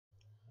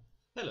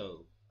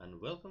Hello and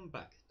welcome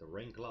back to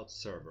RainCloud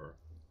server.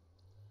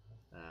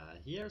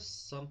 Here's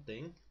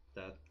something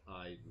that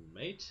I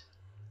made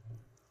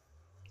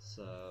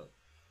so,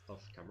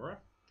 off camera.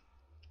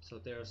 So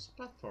there's a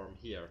platform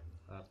here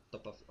at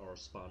top of our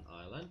spawn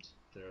island.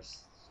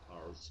 There's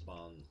our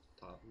spawn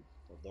town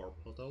or warp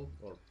hotel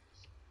or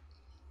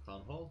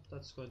town hall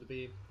that's going to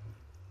be.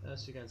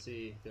 As you can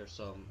see, there's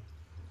some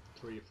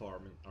tree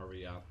farming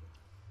area.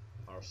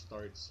 Our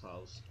storage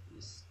house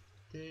is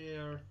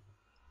there.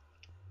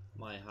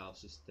 My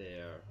house is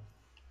there.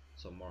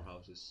 Some more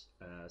houses.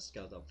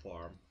 Skeleton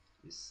farm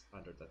is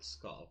under that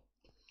skull.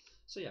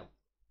 So yeah,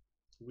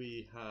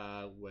 we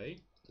have way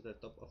to the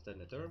top of the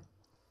nether.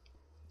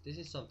 This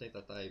is something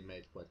that I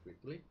made quite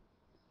quickly.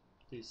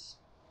 This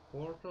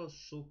portal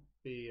should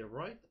be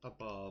right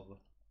above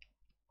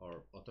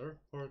our other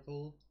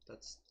portal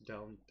that's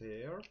down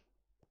there.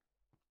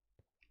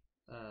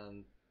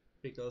 And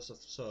because of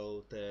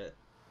so the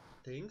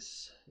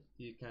things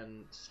you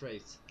can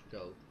straight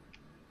go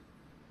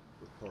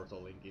with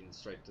portal linking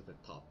straight to the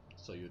top,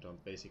 so you don't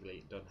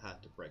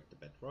have to break the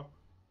bedrock,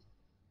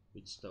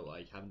 which though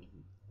I haven't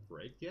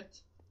break yet.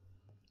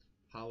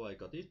 How I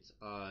got it,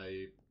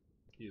 I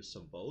used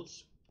some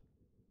boats.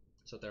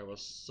 So there was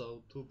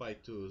so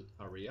 2x2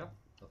 area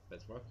of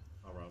bedrock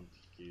around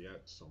here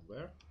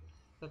somewhere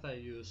that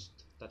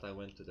I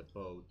went to the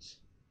boat,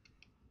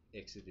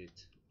 exited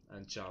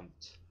and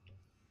jumped,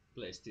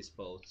 placed this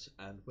boat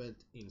and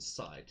went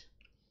inside.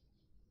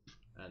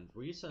 And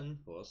reason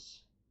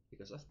was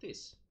because of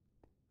this.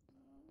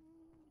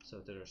 So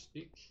there's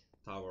big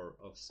tower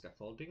of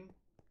scaffolding.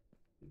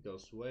 It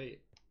goes way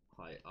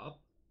high up.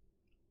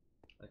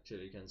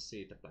 Actually, you can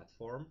see the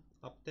platform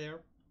up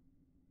there.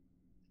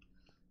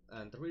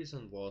 And the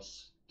reason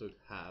was to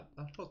have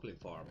a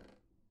hoglin farm.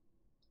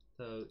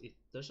 So it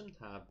doesn't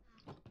have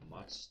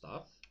much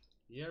stuff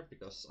here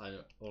because I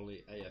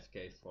only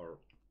AFK for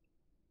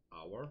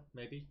hour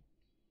maybe.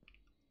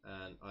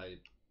 And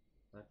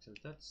actually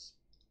that's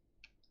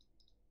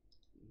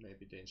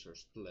maybe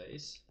dangerous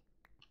place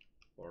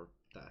for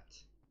that.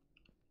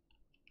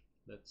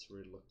 Let's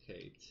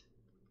relocate.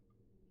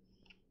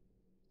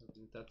 I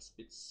think that's a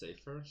bit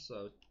safer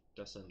so it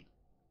doesn't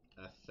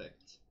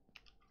affect.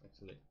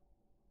 Actually,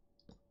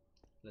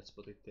 let's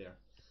put it there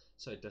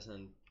so it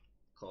doesn't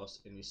cause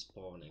any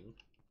spawning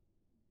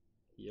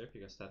here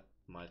because that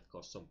might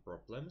cause some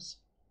problems.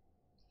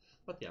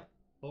 But yeah,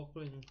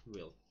 hoglin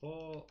will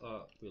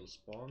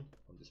spawn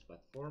on this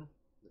platform.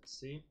 Let's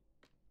see.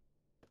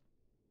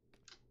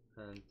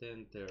 And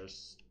then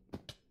there's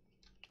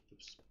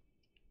oops.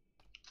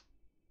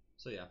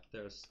 So yeah,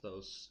 there's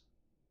those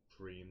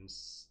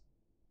dreams,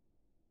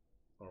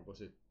 or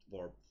was it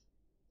warp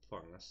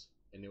fungus?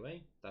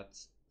 Anyway,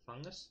 that's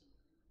fungus.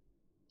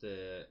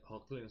 The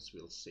hoglins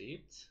will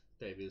see it,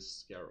 they will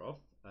scare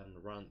off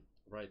and run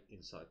right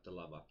inside the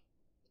lava.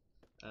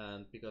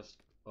 And because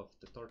of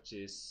the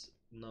torches,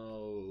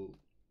 no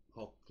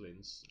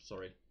piglins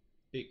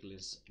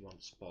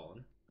won't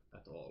spawn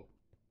at all.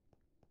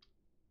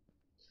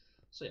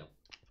 So yeah,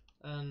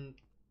 and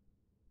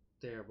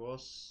there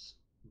was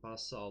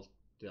basalt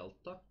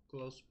delta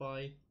close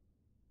by,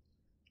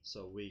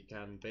 so we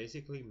can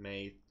basically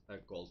make a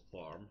gold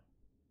farm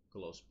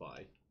close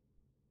by.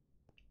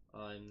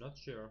 I'm not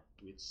sure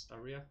which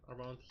area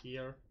around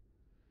here.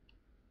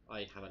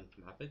 I haven't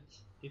mapped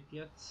it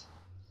yet,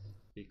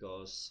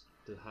 because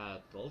to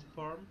have gold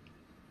farm,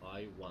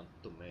 I want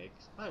to make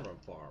iron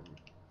farm.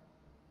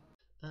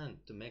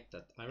 And to make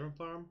that iron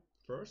farm,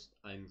 first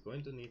I'm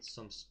going to need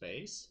some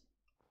space.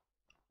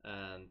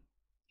 And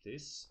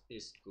this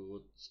is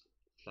good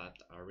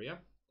flat area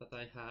that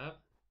I have.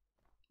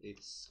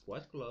 It's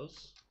quite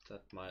close to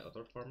my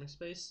other farming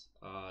space.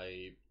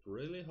 I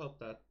really hope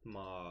that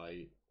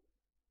my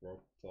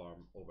warp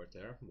farm over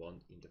there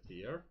won't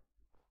interfere.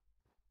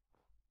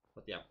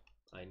 But yeah,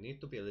 I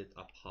need to build it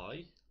up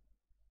high.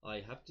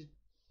 I have to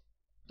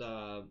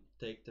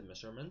take the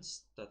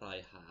measurements that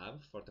I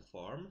have for the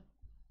farm.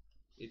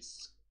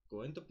 It's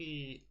going to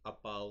be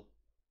about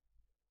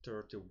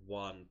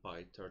 31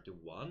 by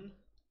 31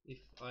 if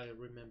I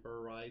remember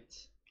right.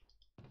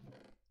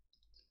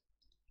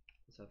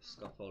 Let's have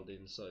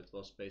scaffolding, so it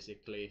was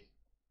basically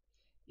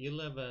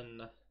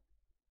 11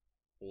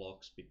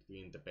 blocks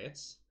between the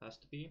beds has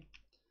to be,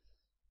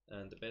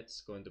 and the bed's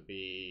going to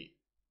be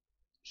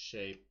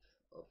shape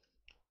of,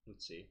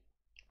 let's see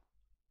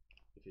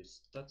if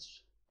it's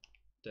that's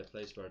the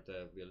place where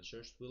the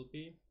villagers will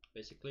be,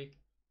 basically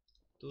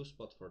 2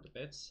 spots for the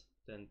beds,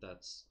 then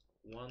that's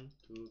 1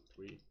 2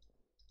 3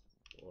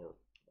 or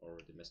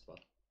already messed up.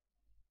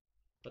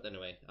 But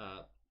anyway,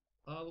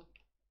 I'll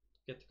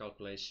get the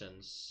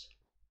calculations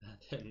and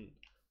then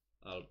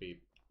I'll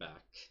be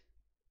back.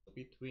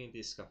 Between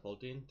this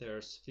scaffolding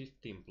there's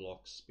 15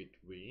 blocks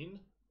between,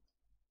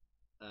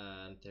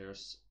 and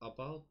there's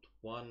about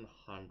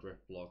 100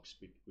 blocks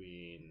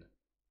between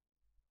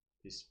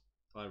this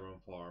iron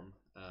farm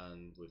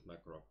and with my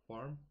crop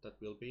farm that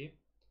will be.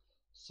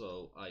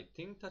 So I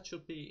think that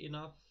should be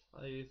enough.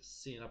 I've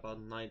seen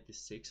about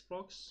 96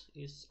 blocks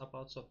is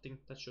about something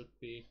that should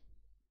be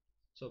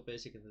So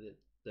basically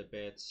the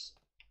beds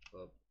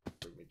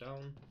bring me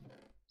down.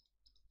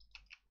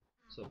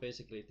 So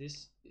basically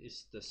this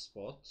is the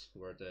spot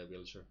where the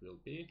villager will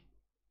be,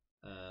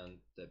 and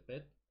the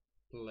bed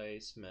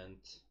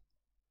placement,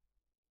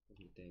 let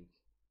me think,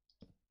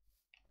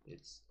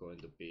 it's going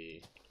to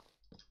be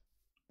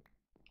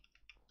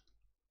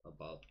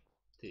about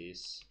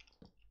this.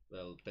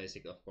 Well,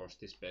 basically of course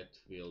this bed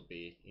will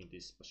be in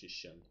this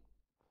position.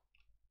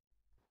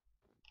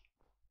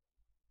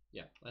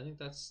 Yeah, I think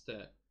that's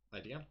the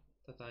idea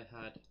that I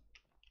had.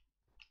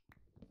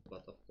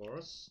 But of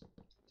course,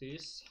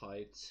 this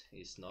height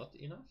is not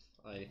enough.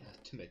 I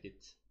have to make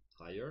it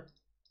higher.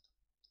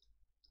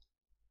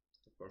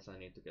 Of course, I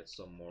need to get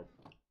some more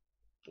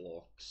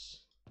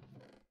blocks.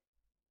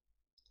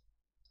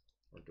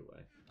 Or do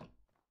I?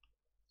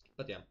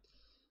 But yeah,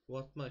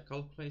 what my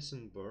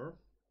calculations were.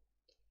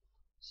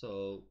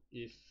 So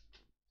if,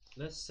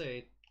 let's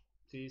say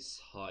this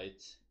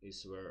height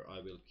is where I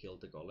will kill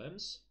the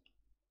golems,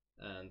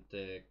 and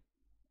the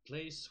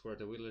place where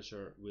the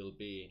villager will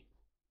be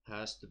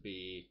has to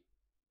be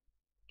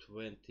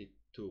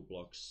 22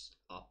 blocks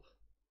up,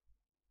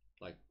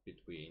 like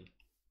between.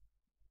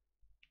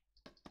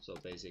 So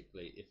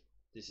basically if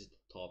this is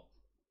the top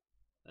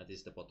and this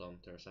is the bottom,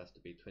 there has to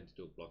be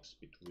 22 blocks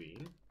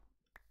between.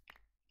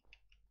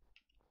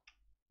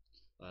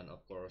 And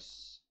of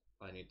course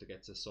I need to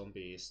get the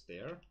zombies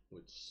there,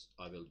 which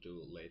I will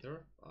do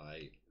later.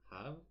 I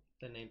have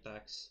the name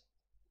tags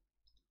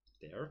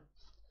there.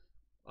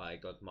 I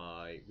got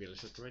my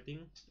villager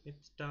rating,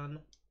 it's done.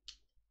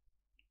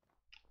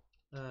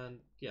 And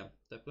yeah,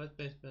 the flat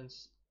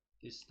basements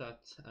is that,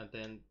 and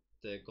then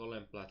the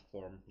golem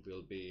platform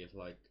will be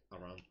like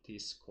around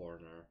this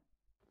corner,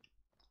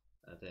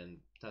 and then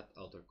that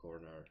outer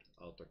corner,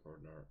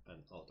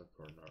 and outer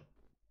corner.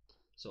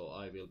 So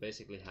I will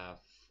basically have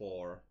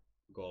 4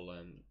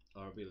 golem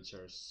or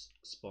villagers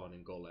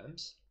spawning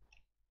golems.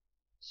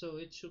 So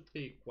it should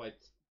be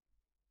quite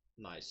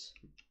nice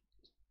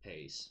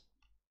pace.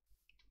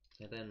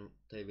 And then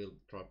they will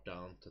drop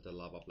down to the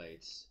lava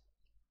blades.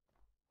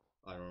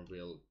 Iron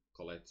will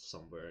collect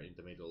somewhere in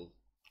the middle,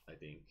 I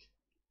think.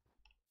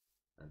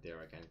 And there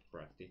I can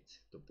craft it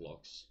to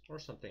blocks or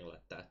something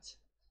like that.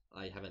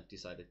 I haven't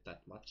decided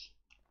that much.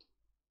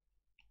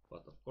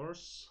 But of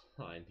course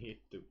I need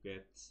to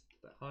get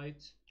the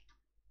height.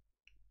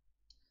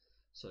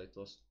 So it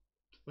was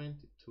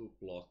 22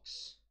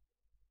 blocks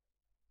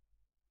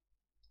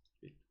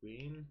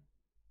between.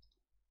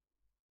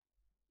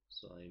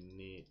 So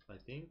I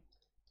think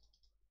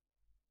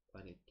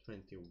I need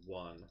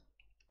 21,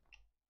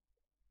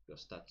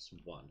 because that's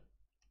 1.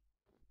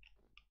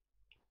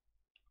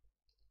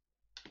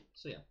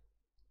 So yeah,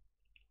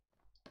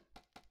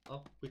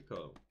 up we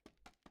go.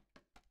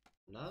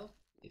 Now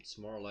it's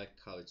more like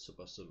how it's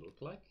supposed to look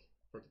like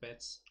for the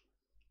beds.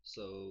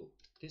 So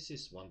this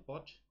is one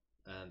pod,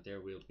 and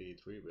there will be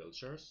 3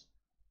 villagers.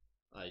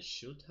 I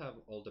should have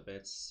all the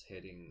beds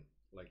heading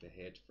like the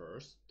head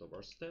first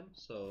towards them,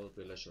 so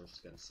villagers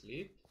can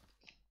sleep.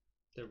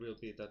 There will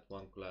be that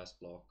one glass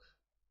block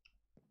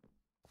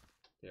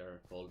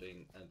they're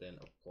holding, and then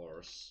of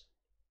course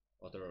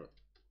other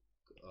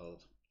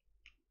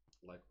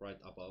like right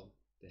above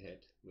the head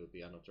will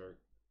be another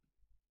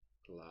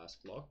glass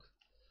block.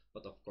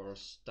 But of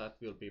course that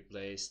will be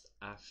placed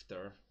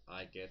after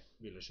I get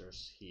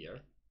villagers here,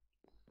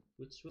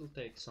 which will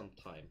take some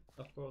time.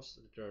 Of course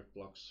the dirt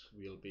blocks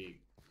will be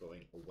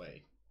going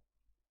away.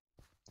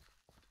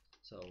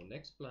 So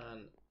next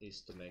plan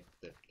is to make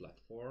the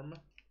platform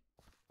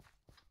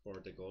for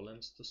the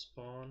golems to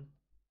spawn.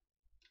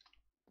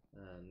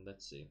 And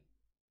let's see.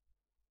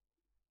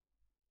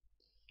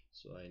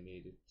 So I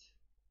needed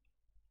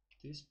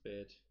this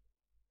bed.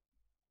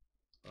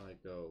 I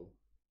go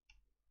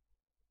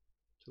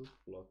 2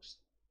 blocks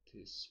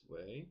this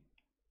way.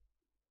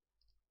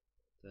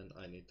 Then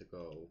I need to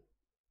go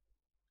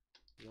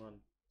 1,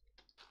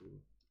 2,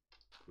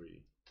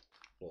 3,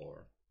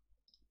 4,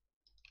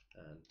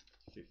 and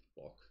 5th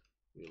block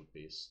will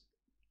be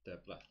the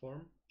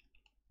platform.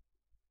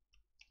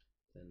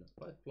 Then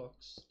 5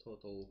 blocks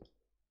total.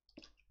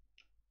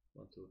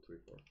 1, 2, 3,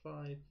 4,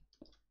 5.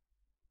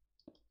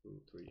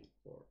 2, 3,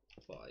 4,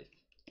 5.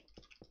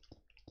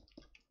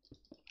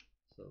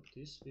 So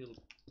this will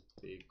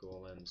be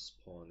golem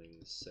spawning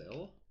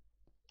cell,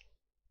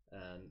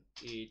 and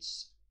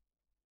each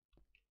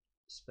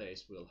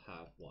space will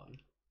have 1.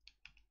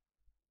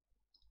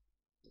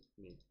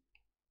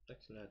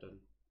 Actually I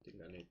don't think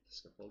I need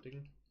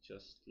scaffolding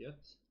just yet.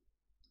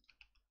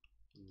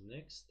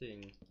 Next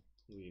thing,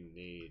 we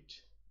need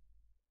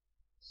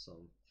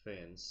some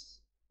fence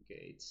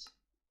gates.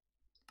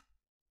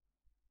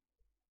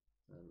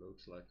 And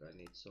looks like I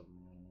need some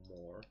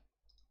more.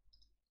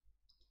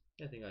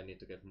 I think I need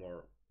to get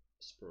more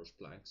spruce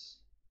planks.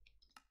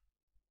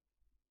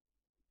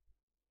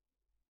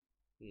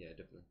 Yeah,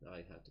 definitely I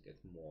have to get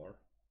more.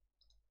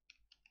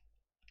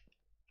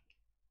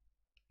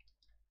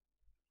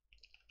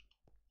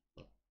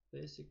 But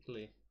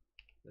basically,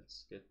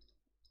 let's get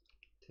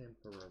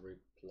temporary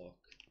block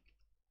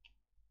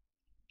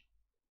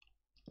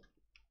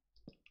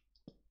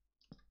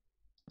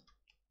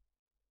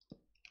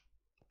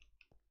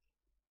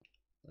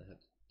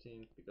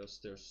think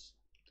because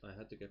I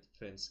had to get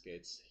fence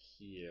gates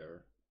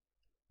here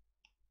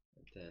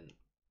and then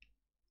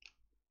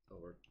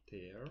over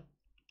there.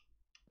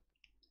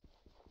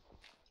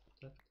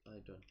 That I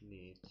don't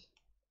need.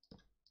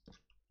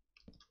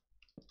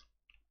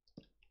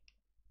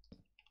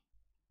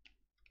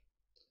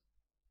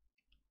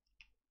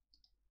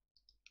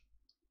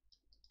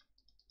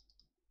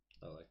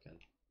 Oh, I can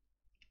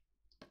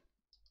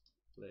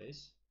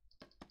place.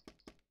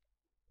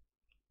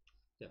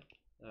 Yeah.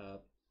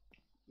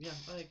 Yeah,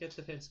 I get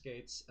the fence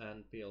gates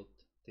and build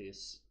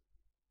this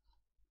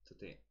to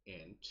the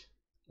end.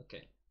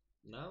 Okay,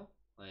 now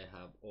I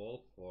have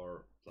all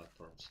 4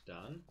 platforms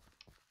done,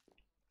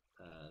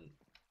 and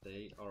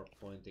they are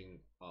pointing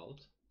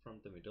out from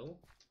the middle,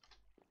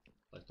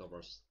 like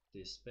towards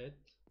this bed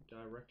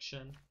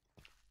direction.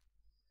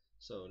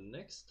 So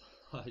next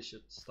I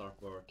should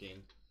start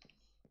working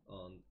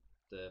on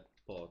the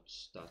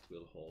pods that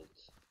will hold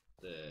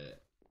the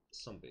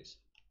zombies.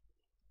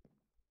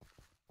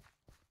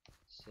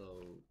 So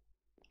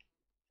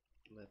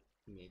let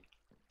me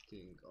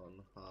think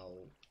on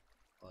how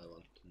I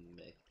want to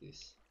make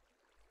this.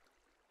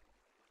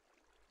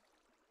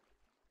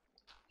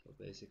 So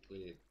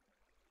basically,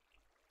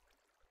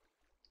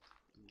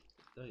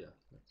 oh yeah,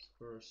 let's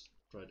first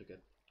try to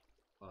get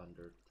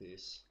under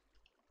this.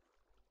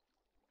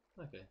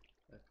 Okay,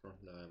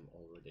 apparently I'm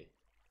already.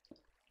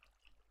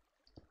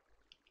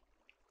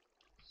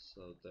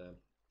 So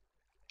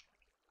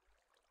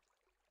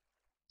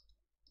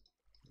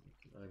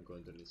I'm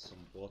going to need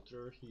some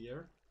water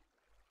here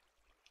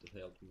to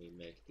help me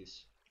make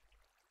this.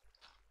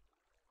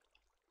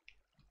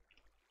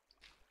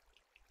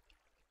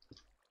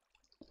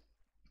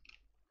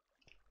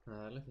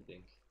 Let me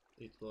think.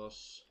 It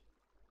was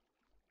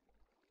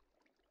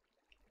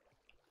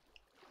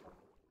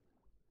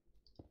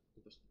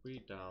 3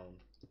 down.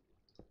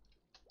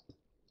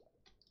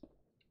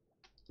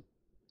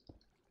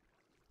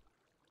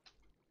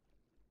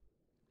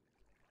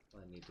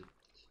 I needed.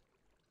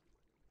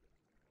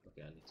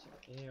 Okay, I need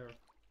some air.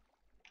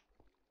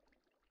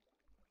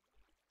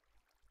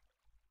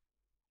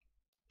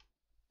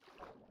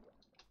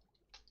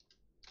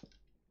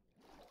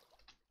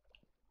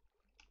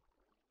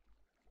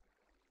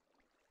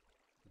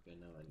 Okay,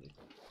 now I need.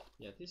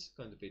 Yeah, this is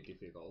going to be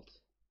difficult.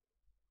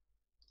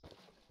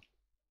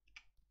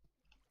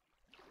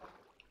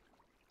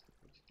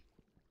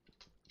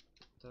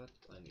 That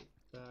I need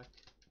back.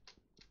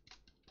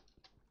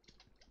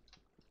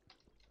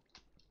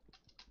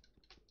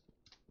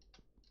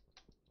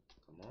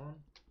 Come on.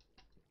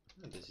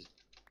 And this is.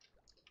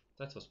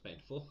 That was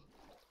painful.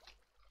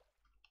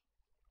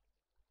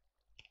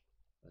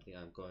 I think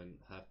I'm going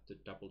to have to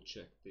double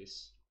check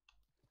this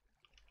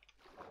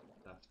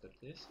after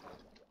this.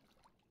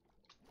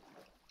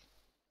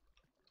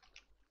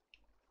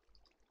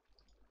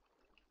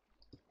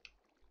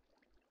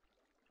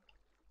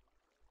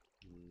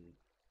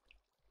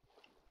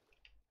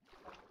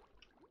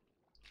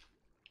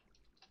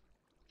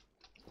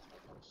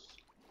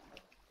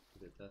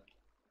 That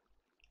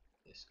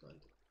is going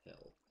to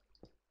help.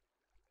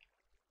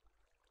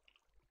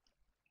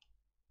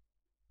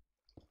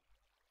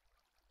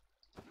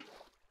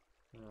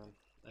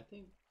 I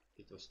think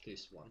it was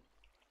this one.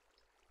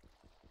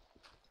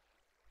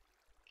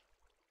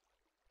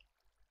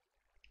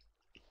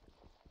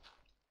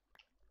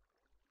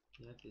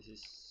 Yeah, this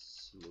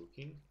is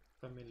looking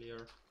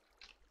familiar.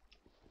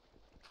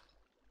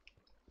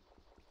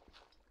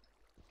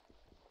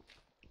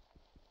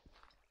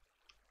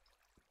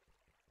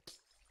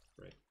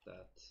 Break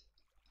that.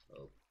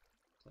 Oh,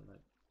 can I?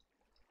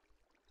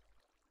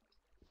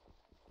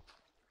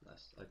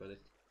 Nice, I got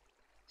it.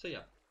 So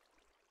yeah,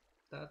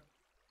 that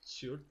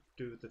should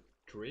do the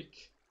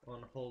trick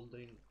on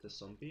holding the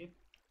zombie.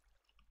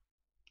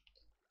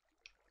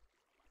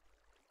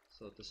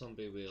 So the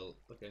zombie will,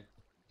 okay.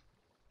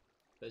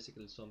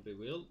 Basically, zombie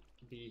will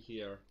be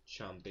here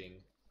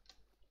jumping,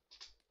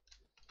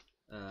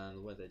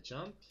 and when they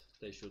jump,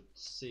 they should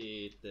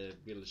see the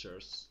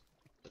villagers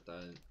that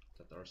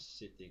are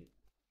sitting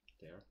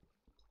there.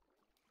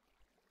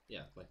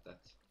 Yeah, like that.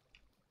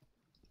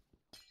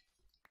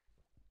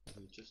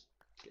 Let me just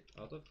get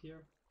out of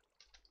here.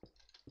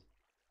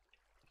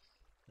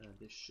 And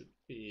this should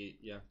be,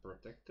 yeah,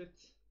 protected.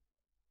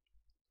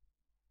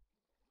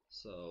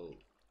 So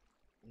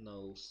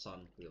no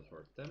sun will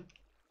hurt them.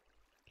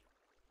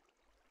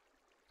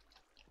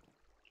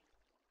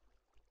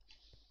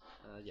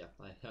 Yeah,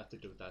 I have to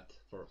do that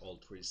for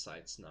all 3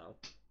 sites now.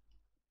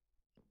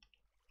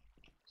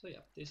 So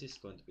yeah, this is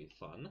going to be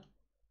fun.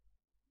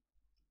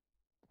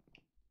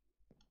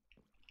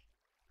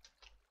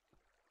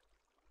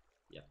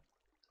 Yeah,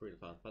 really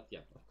fun. But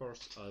yeah, of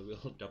course I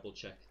will double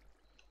check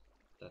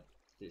that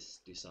this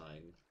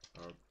design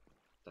or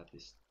that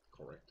is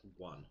correct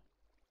one.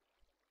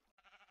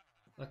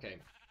 Okay,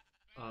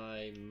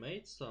 I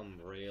made some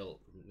real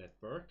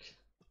network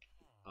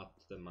up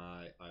to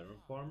my iron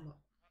farm,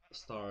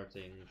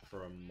 starting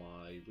from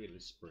my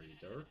village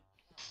breeder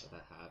that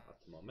I have at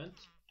the moment.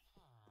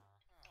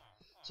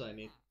 So I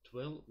need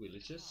 12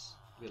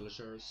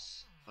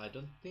 villagers. I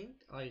don't think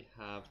I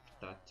have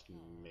that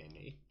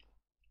many.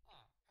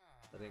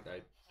 I think I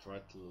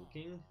tried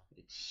looking.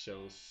 It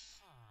shows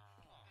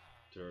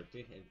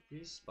 30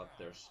 entities, but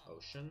there's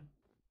ocean.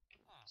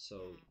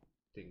 So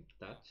I think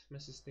that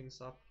messes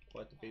things up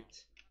quite a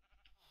bit.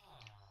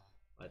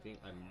 I think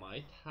I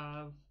might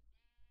have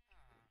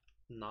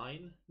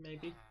 9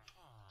 maybe.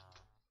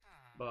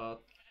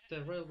 But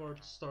the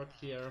railroads start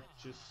here,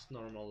 just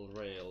normal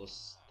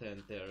rails,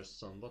 then there's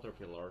some water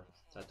pillar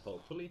that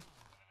hopefully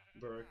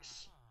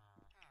works.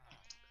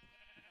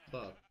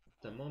 But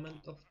the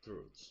moment of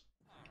truth.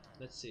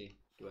 Let's see,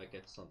 do I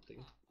get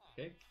something?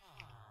 Okay.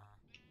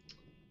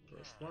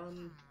 First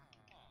one.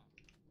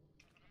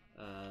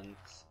 And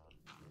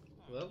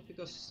well,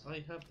 because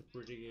I have the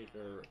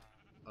Predator,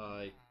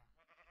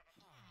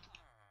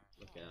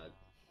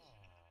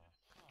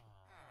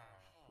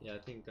 yeah, I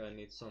think I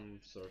need some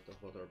sort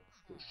of water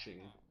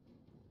pushing.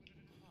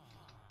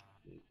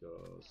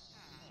 Because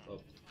oh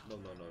no.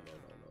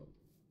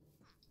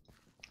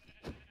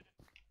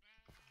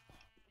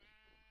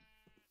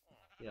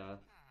 Yeah,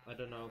 I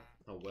don't know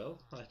how well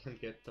I can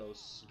get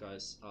those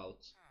guys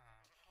out.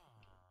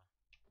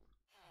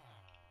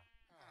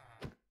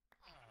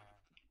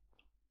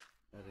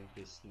 I think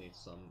this needs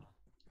some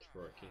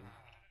twerking.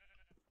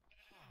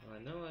 I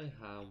know I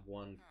have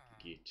one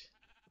git.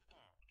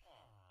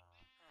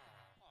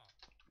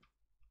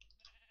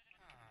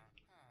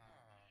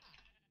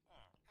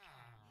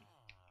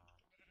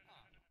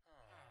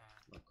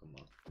 Oh, come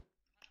on.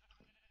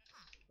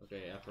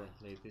 Okay,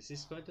 apparently this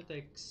is going to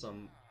take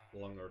some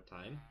longer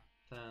time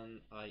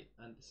than I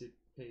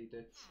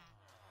anticipated.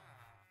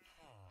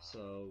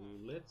 So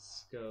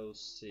let's go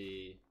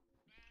see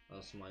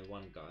as my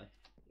one guy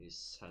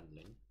is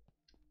handling.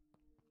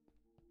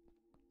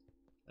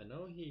 I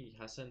know he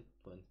hasn't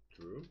went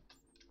through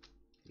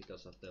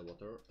because of the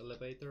water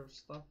elevator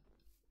stuff.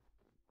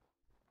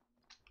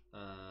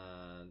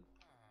 And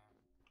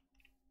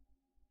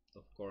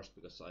of course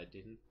because I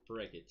didn't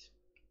break it.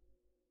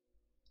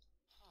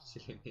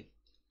 Silly me.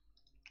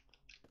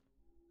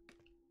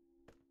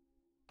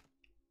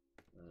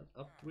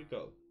 Up we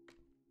go.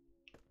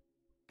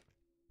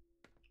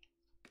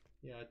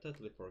 Yeah, I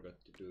totally forgot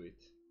to do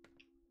it.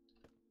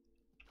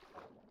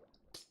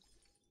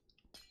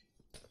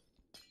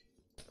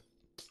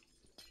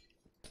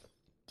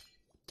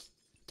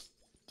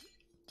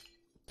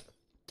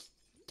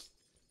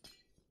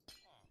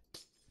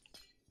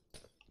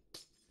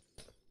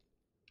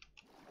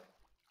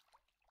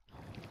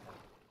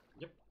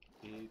 Yep,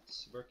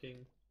 it's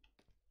working.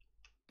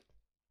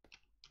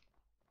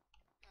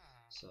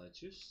 So I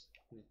just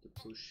need to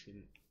push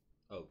him.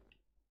 Oh.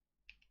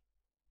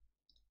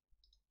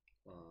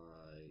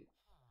 I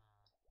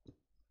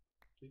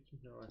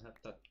didn't know I have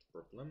that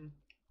problem.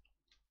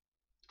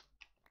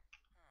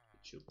 It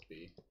should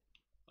be.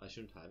 I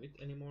shouldn't have it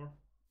anymore.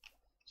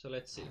 So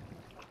let's see.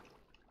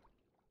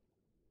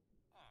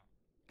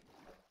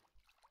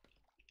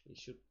 It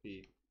should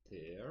be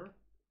there.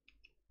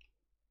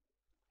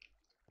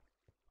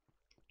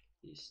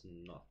 He's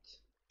not.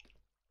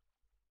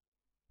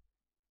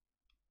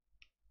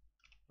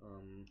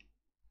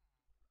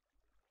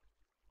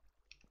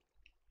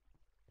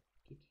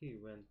 Did he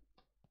went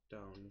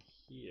down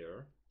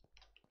here?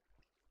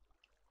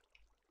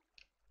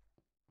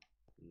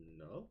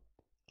 No.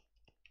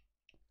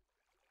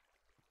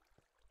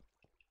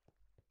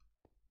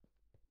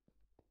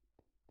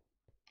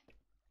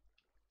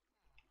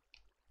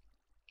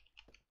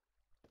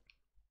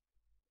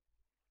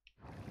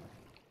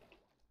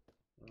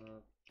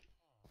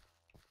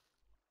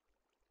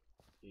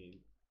 In.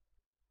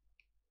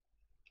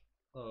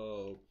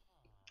 Oh.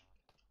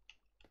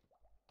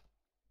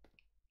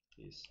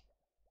 He's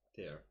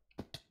there.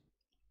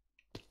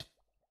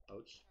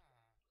 Ouch.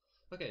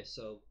 Okay,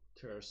 so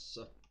there's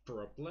a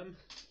problem.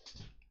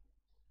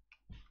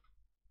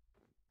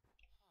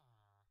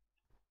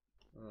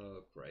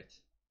 Oh, great.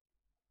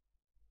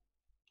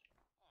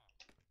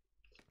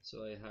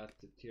 So I have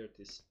to tear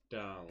this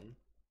down.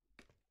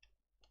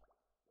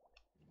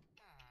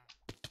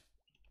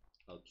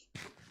 Ouch.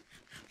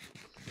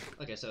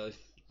 Okay, so if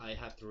I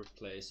have to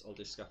replace all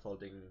this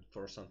scaffolding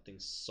for something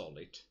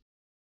solid.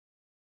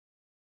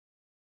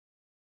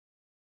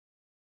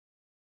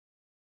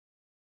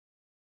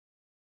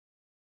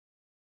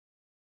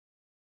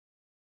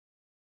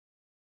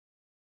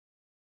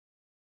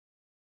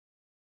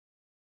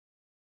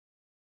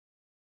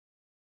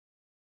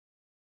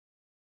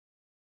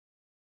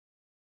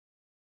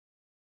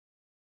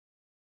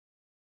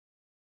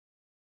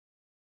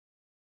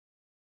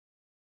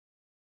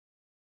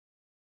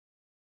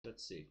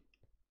 Let's see.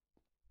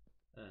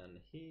 And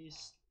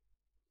he's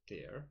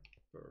there.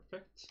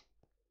 Perfect.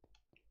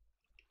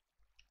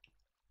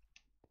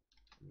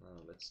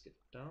 Now let's get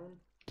down.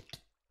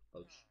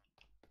 Ouch.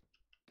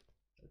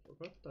 I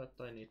forgot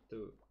that I need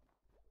to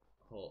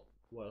hold,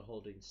 while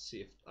holding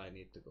shift, I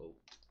need to go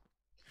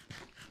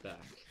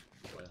back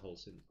while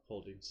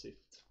holding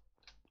shift.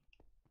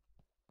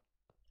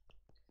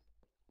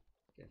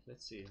 Okay,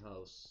 let's see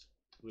how's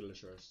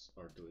villagers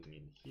are doing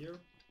in here.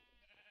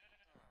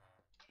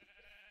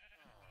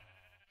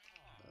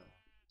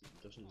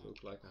 Doesn't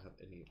look like I have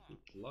any good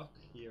luck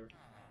here.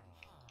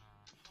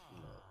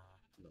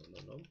 No.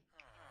 Don't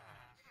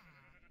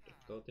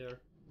go there.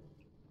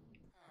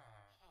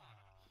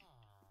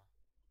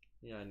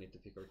 Yeah, I need to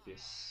figure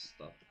this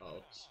stuff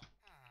out.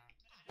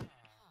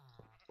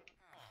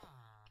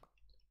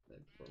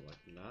 Maybe for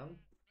like now.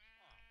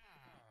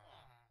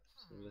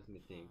 So let me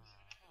think.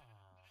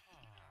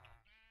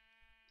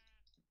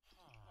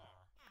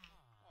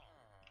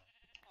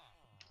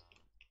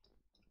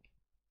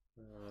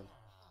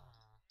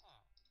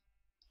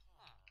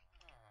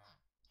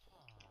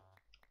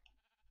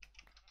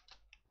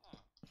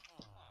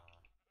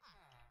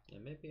 Yeah,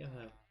 maybe I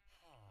have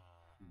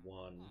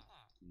one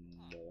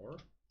more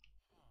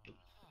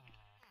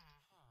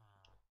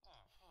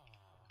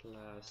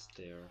glass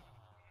there.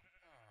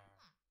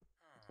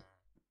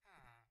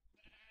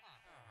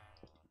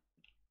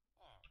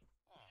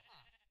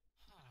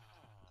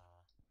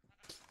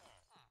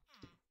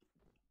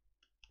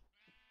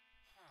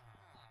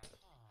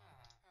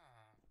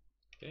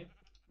 Okay.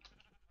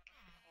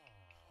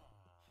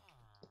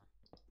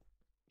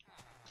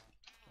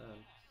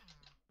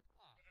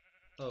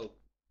 Oh,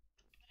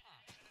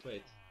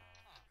 wait.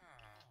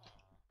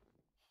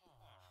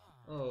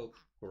 Oh,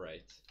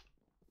 great.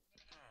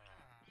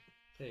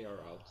 They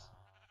are out.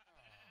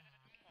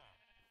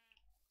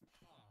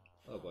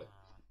 Oh boy.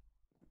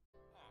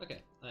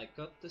 Okay, I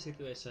got the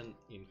situation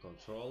in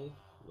control.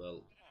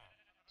 Well,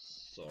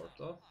 sort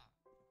of.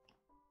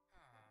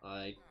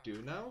 I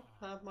do now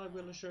have my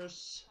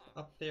villagers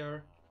up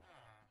there.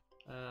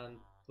 And,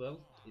 well,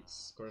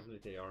 it's currently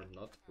they are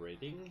not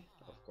breeding,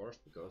 of course,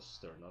 because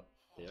they're not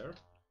there.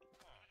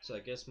 So I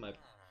guess my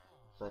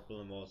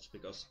problem was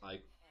because I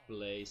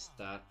placed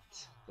that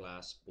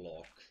glass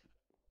block.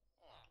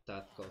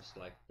 That goes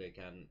like they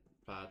can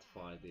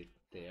pathfind it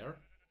there,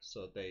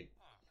 so they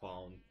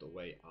found the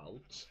way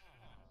out.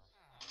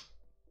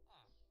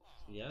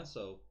 Yeah,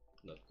 so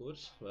not good.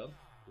 Well,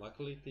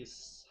 luckily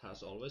this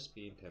has always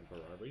been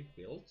temporary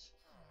build,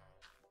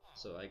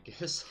 so I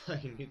guess I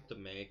need to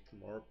make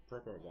more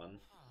proper one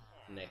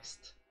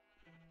next.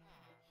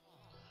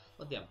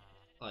 But yeah,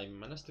 I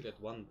managed to get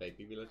one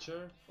baby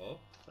villager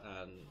off,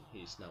 and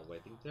he's now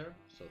waiting there,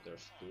 so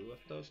there's two of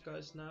those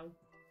guys now.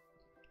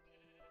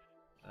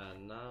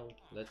 And now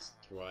let's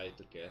try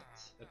to get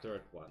a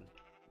third one.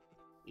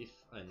 If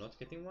I'm not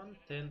getting one,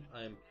 then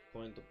I'm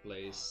going to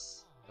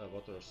place a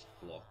water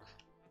block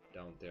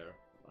down there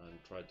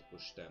and try to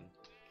push them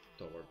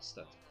towards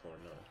that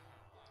corner.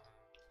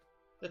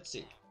 Let's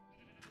see.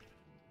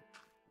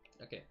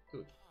 Okay,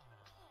 good.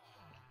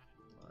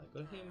 I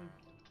got him.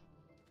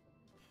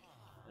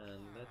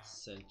 And let's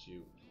send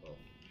you home.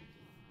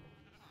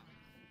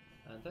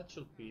 And that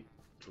should be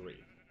 3.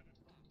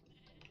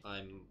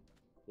 I'm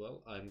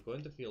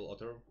going to feel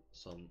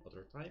some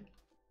other time.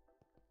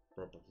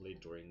 Probably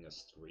during a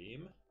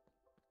stream.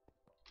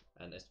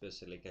 And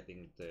especially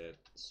getting the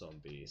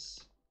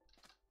zombies.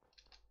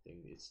 I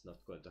think it's not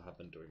going to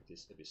happen during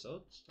this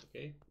episode.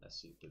 Okay,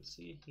 as you can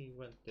see, he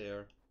went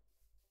there.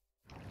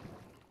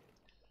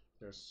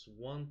 There's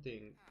one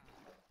thing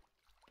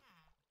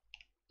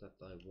that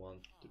I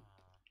want to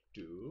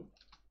do.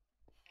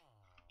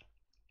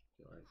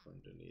 Okay, I'm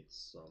going to need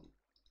some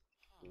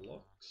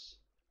blocks.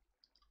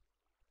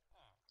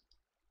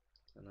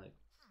 Can I?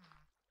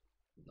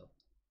 No.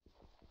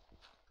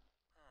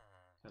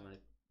 Can I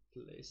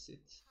place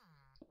it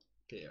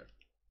there?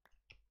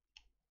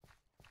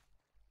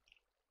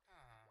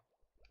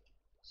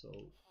 So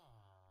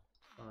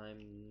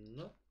I'm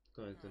not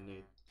going to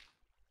need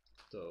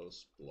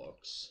those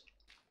blocks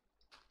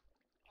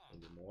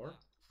anymore.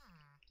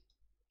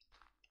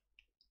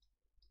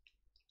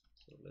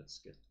 So let's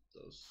get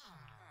those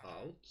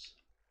out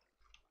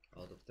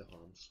of the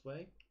harm's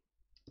way.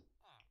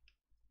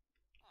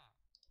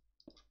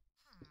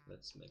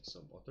 Let's make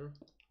some other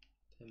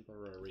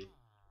temporary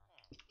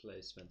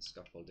placement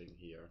scaffolding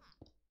here.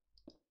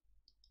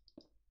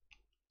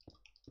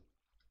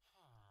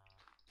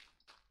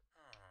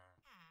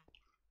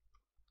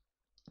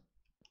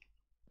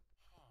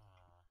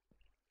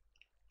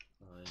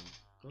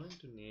 I'm going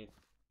to need,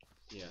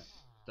 yeah,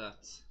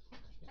 that.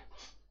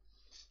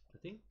 I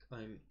think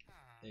I'm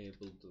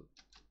able to,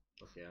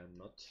 okay, I'm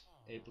not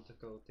able to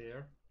go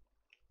there.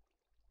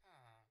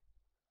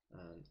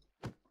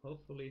 And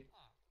hopefully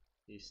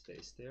he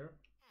stays there.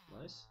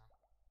 Nice.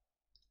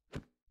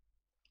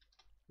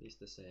 He's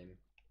the same.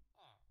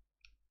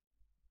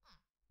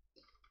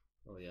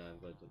 Oh yeah, I'm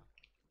going to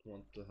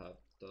want to have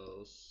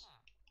those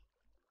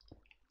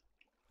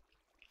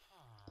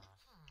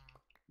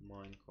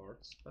mine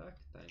carts back,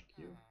 thank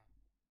you.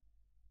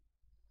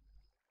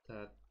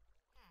 That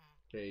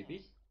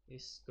baby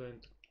is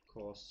going to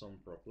cause some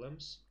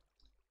problems.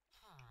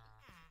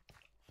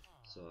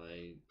 So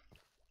I'm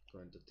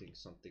going to think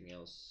something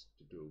else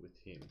to do with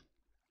him.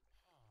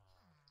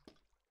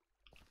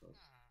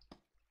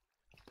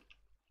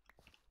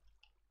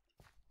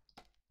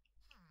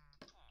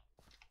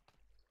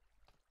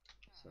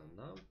 So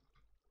now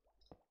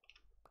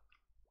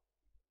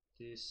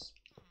this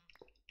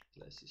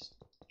place is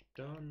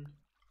done.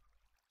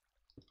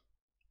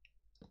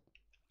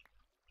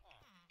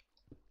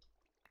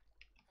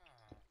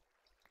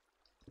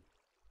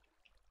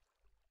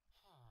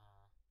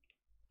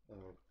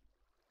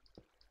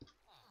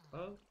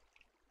 I'll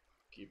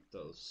keep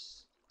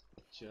those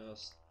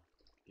just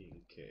in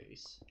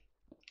case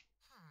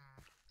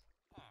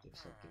if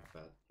something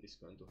bad is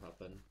going to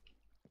happen.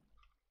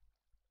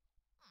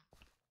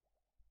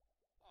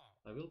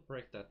 I will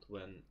break that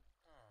when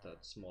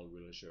that small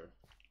villager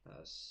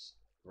has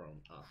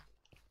grown up.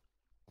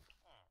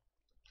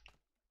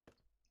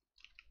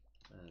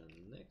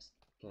 And next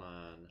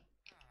plan.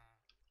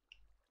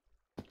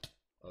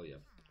 Oh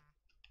yeah,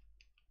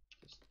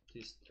 just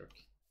this trick.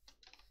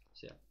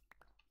 So yeah,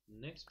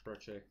 next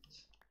project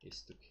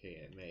is to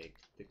make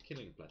the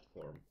killing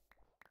platform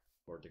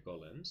for the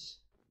golems.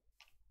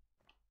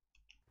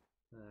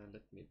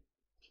 Let me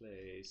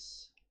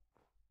place.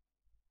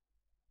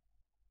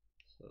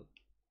 So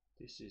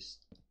this is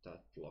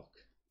that block.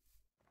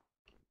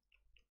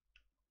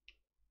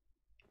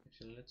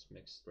 Actually, let's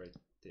make straight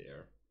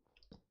there.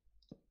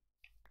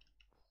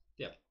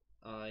 Yep,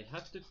 I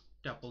had to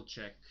double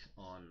check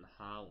on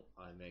how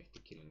I make the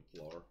killing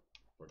floor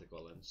for the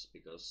golems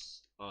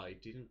because I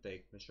didn't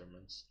take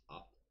measurements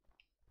up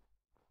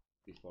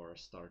before I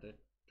started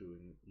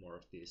doing more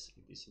of this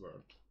in this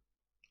world.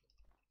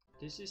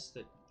 This is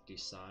the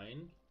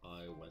design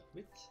I went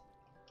with,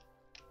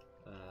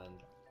 and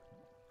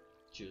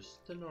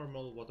just the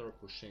normal water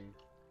pushing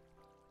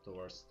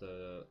towards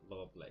the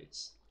lava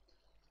plates.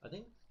 I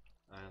think,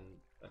 and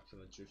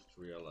actually just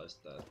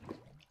realized that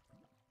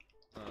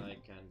I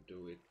can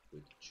do it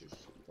with just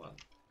one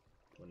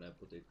when I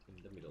put it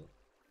in the middle.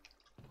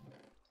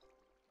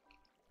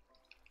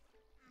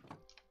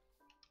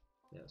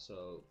 Yeah,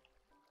 so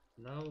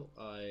now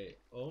I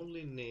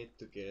only need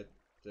to get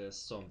the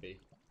zombie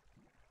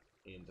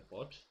in the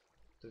pod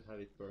to have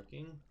it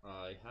working.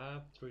 I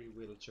have 3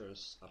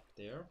 villagers up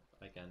there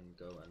I can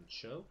go and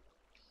show.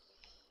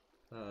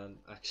 And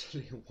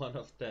actually one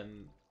of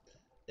them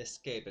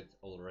escaped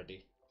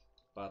already,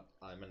 but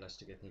I managed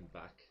to get him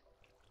back.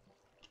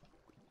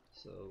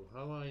 So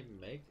how I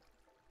make,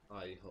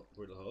 I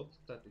will hope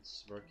that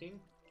it's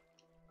working.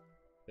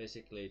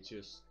 Basically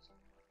just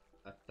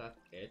at that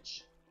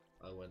edge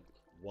I went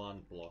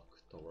 1 block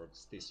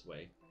towards this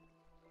way.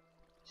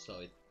 So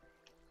it,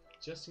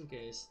 just in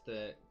case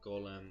the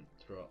golem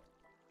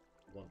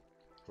won't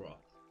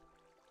drop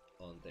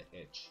on the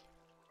edge.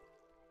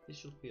 This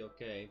should be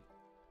okay.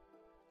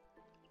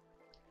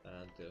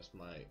 And there's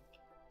my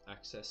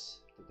access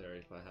to there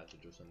if I have to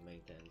do some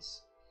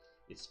maintenance.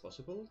 It's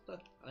possible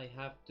that I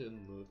have to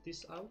move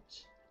this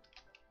out,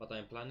 but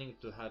I'm planning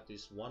to have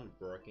this one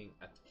working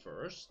at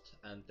first,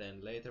 and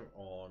then later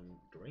on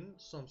during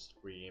some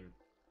stream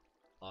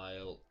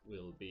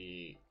will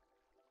be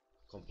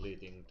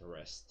completing the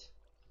rest.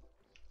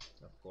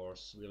 Of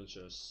course,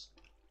 villagers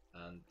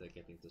and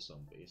getting the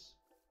zombies.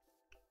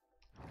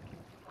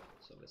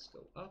 So let's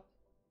go up.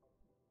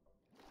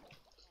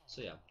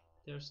 So yeah,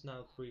 there's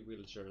now 3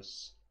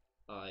 villagers.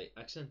 I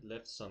accidentally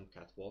left some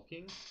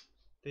catwalking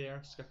there,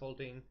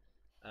 scaffolding,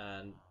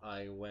 and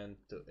I went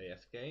to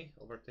AFK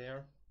over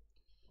there.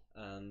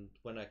 And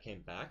when I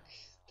came back,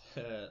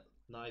 the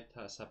night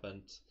has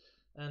happened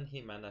and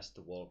he managed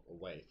to walk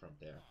away from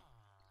there.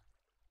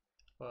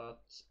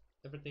 But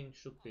everything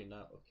should be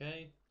now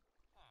okay.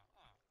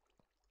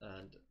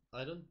 And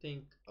I don't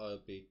think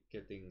I'll be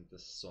getting the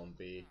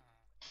zombie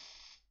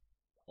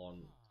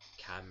on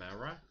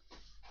camera.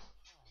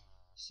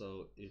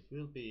 So it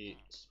will be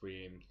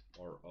stream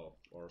or off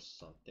or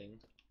something.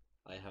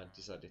 I haven't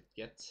decided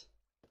yet.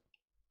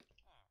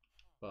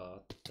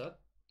 But that,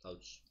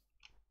 ouch.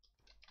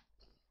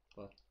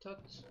 But that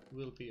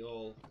will be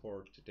all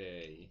for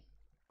today.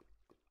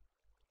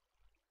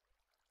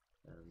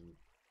 And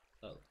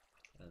oh,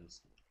 and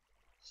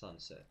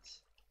sunset.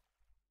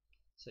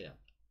 So yeah,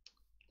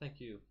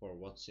 thank you for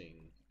watching,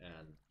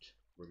 and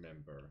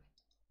remember,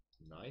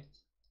 night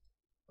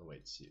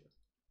awaits you.